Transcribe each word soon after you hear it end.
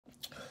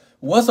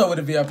What's up with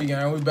the VIP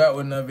gang? We back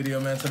with another video,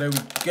 man. Today we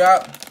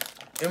got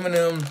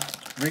Eminem,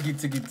 Ricky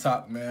Ticky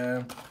Talk,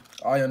 man.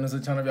 All y'all know the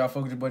channel. If y'all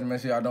fuck with your buddy,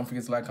 make sure y'all don't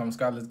forget to like, comment,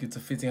 subscribe. Let's get to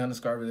 1,500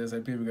 subscribers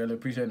ASAP. We really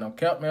appreciate no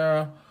cap,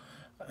 man.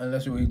 And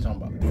let's see what he's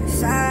talking about.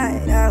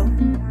 Side out.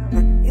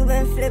 You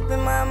been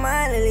flipping my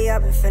mind lately.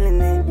 I've been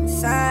feeling it.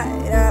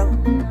 Side out.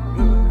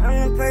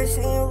 I'm the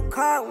person you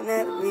call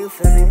whenever you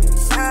feeling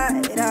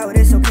side out.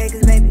 It's okay,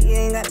 cause baby, you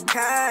ain't gotta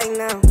cry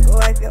now. Go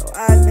wipe your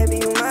eyes, baby,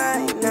 you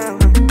mine now.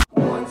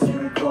 Once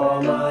you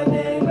call my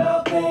name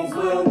out, things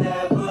will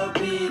never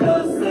be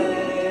the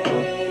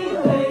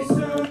same. Hey,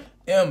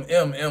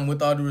 soon. M,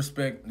 with all due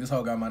respect, this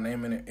hoe got my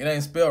name in it. It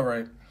ain't spelled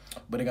right,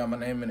 but it got my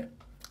name in it.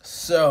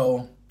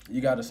 So, you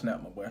gotta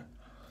snap, my boy.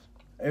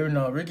 Even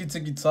though Ricky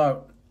Ticky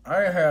Talk,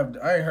 I ain't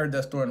heard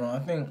that story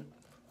no.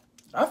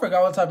 I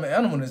forgot what type of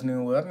animal this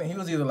nigga was. I think he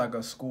was either like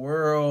a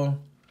squirrel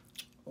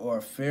or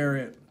a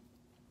ferret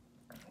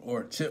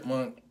or a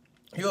chipmunk.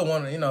 He was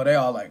one of, you know, they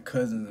all like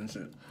cousins and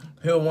shit.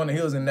 He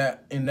was in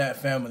that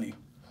family.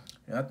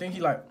 And I think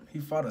he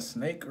fought a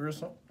snake or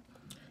something.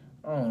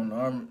 I don't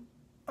know.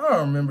 I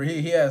don't remember.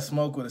 He had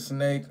smoke with a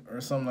snake or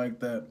something like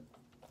that.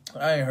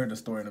 I ain't heard the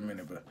story in a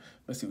minute, but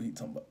let's see what he's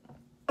talking about.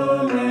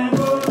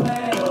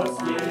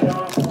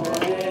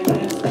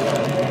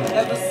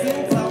 Ever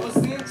since I was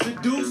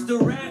introduced to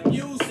rap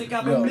music,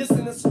 I've been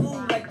missing a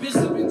screw like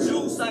Bishop and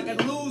Juice. I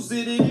could lose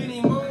it at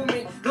any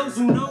moment. Those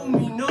who know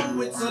me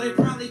know it, so they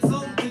probably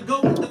told to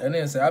go with the. And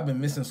then say I've been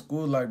missing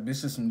school like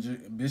bishops and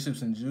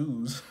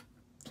Jews.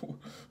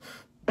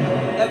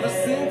 Ever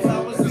since I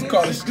was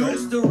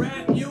introduced to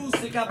rap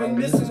music, I've been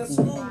missing a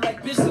screw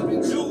like Bishop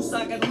and Juice.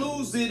 I could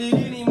lose it at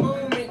any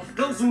moment.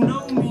 Those who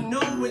know me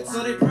know it,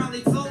 so they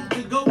probably told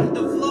to go with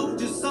the flow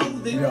just so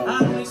that I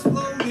don't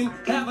explode and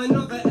have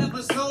another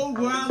episode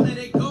where I let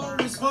it go.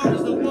 As far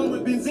as the one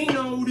with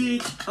Benzino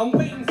did, I'm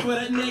waiting for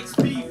that next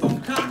beef.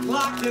 I'm cock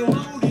locked and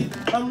loaded.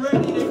 I'm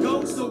ready to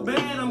go so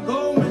bad, I'm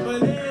going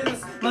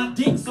bananas. My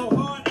dick so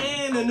hard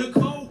and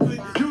Nicole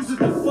could use it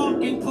to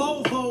fucking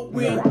pole vault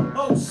with.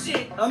 Oh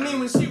shit, I mean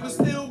when she was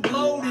still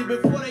bloated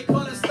before they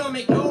cut her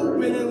stomach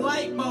open and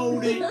light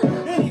molded.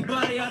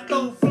 Anybody I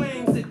throw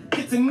flames at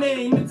gets a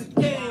name, it's a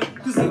game.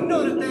 Cause they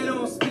know that they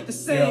don't spit the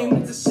same.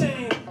 It's a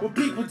shame what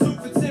people do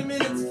for 10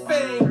 minutes of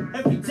fame.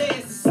 Every day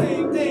it's the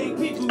same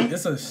thing.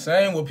 It's a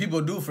shame what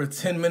people do for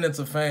 10 minutes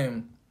of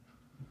fame.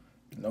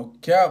 No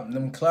cap,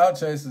 them cloud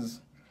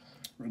chasers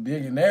were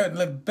big. And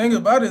the thing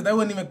about it is they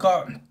wasn't even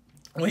called,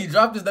 when he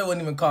dropped this, they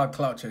wasn't even called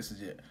cloud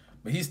chasers yet.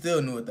 But he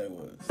still knew what they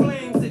was.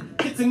 Flames,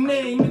 it's a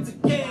name, it's a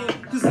game.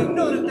 Cause they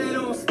know that they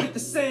don't spit the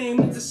same.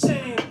 It's a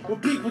shame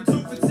what people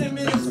do for 10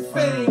 minutes of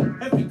fame.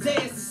 Every day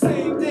it's the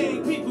same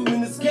thing. People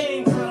in this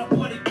game try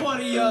to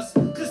party us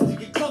just to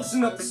get close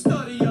enough to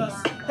study us.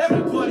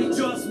 Everybody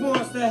just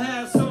wants to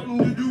have something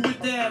to do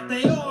with that.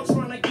 They all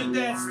trying to get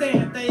that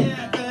stamp. They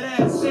after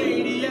that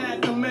shady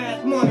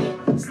aftermath money.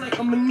 It's like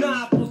a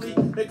monopoly.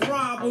 They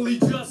probably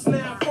just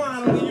now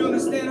finally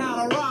understand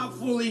how to rob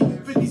fully.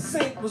 50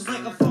 Cent was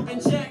like a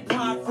fucking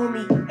jackpot for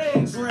me.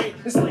 Andre,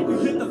 it's like we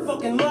hit the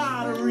fucking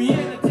lottery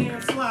and a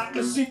damn slot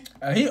machine.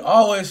 And he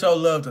always show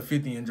love to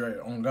 50 and Dre,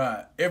 on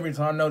God. Every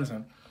time I notice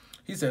him,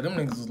 he said them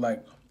niggas was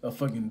like a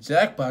fucking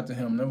jackpot to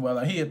him. Them boy,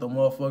 like he hit the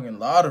motherfucking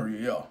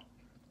lottery, yo.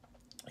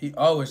 He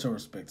always show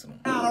respect to them.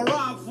 How to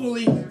rob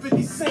fully.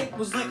 50 Cent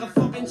was like a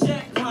fucking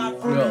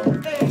jackpot for me.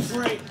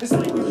 Andre, it's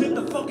like we hit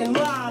the fucking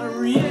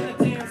lottery and a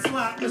damn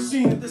slot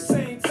machine at the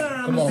same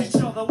time as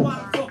each other.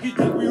 Why the fuck you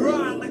think we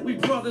ride like we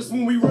brothers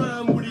when we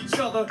rhyme with each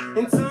other?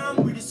 In time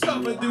we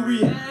discovered that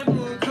we had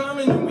more in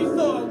common than we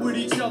thought with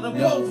each other.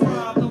 Both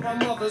robbed of our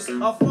mothers.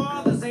 Our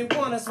fathers ain't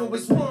want us. What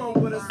was wrong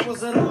with us?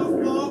 Was it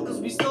our fault? Cause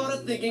we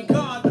started thinking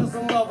God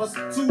doesn't love us.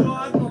 Two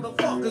odd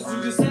motherfuckers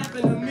who just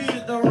happened to meet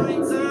at the right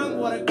time.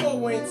 What a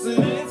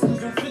coincidence.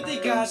 Cause when 50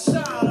 got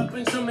shot up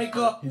in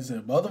Jamaica. He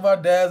said both of our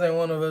dads ain't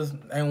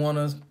want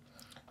us.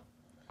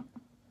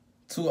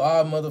 Two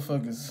odd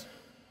motherfuckers.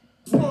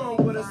 What's wrong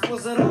with us?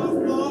 Was it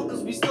our fault?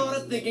 Cause we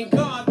started thinking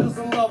God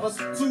doesn't love us.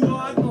 Two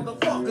odd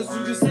motherfuckers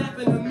who just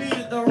happened to meet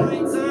at the right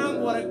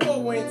time. What a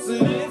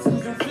coincidence.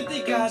 Cause when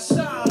 50 got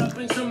shot up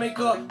in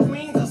Jamaica,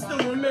 Queens, I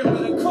still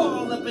remember the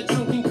call up at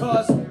Junkin'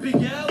 cause Big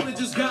Al had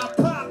just got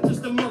popped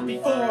just a month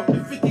before.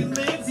 If 50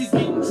 lives, he's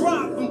getting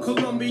dropped from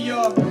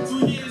Columbia.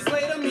 2 years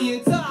later, me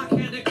and Doc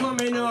had to come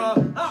and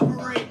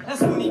operate.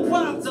 That's when he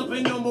popped up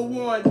at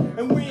 #1.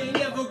 And we ain't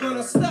never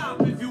gonna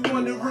stop if you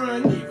want to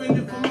run, even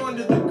if I'm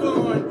under the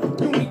gun.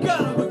 You ain't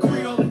gotta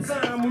agree all the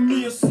time with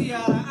me or see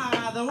eye to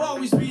eye. There'll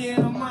always be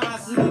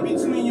animosity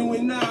between you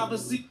and I, but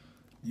see.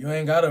 You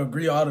ain't gotta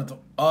agree all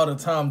the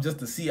time just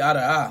to see eye to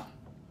eye.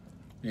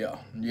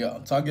 Yeah.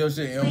 Talk your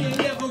shit, yo. We ain't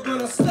never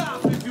gonna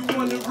stop if you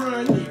want to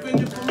run, even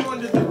if I'm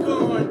under the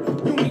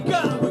gun. You ain't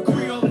gotta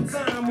agree all the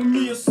time with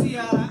me or see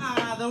eye to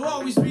eye. There'll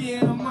always be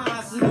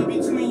animosity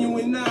between you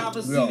and I,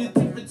 but see the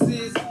difference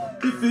is,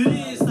 if it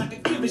is, I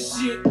can give a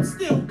shit. I'm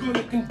still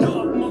gonna conduct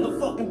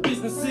motherfucking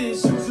business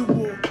as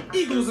usual.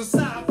 Eagles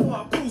aside before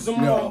I cruise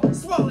them all.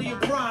 Swallow your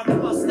pride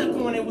before I step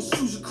on it with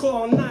shoes you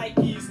call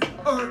Nikes.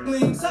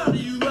 Earthlings, how do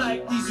you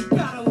like these? You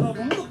gotta love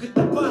them. Look at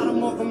the bottom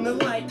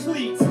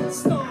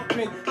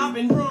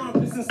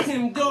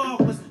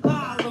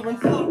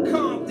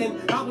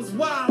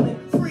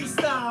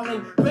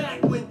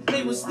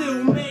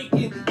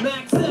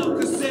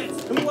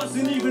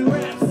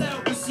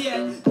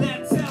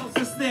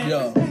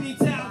Yeah. Any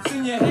doubts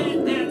in your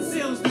head, that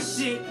seals the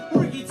shit.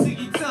 Ricky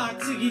ticky tock,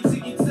 ticky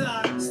ticky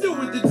tock. Still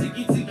with the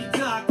ticky ticky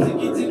tock,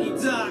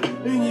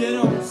 and you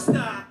don't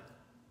stop.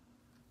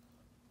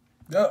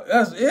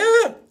 That's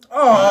it?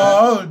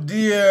 Oh,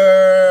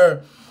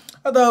 dear.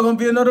 I thought it was going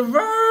to be another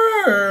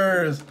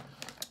verse.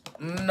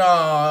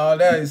 No,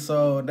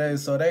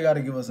 they got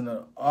to give us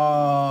another.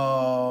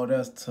 Oh,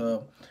 that's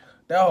tough.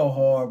 That whole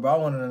hard, bro. I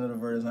wanted another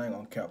verse. I ain't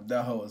going to cap.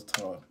 That whole was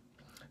tough.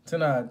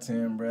 10 out of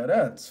 10, bro.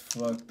 That's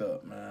fucked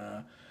up,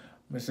 man.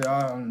 But shit,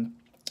 10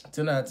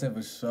 out of 10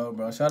 for sure,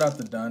 bro. Shout out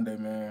to Donde,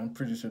 man. I'm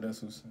pretty sure that's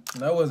who sent it.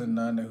 No, it wasn't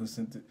Donde who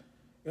sent it.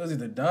 It was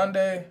either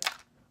Donde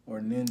or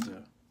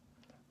Ninja.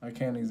 I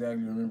can't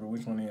exactly remember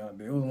which one of y'all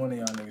did. It was one of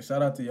y'all niggas.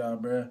 Shout out to y'all,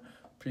 bro.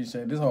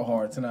 Appreciate it. This whole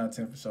hard. 10 out of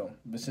 10 for sure.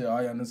 But shit,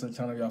 all y'all new to the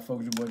channel, y'all fuck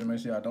with your boy.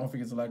 Make sure y'all don't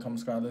forget to like, comment,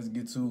 subscribe. Let's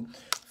get to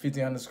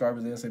 1,500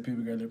 subscribers. ASAP.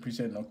 We greatly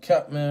appreciate it. No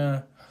cap,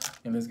 man.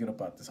 And let's get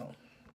up out this home.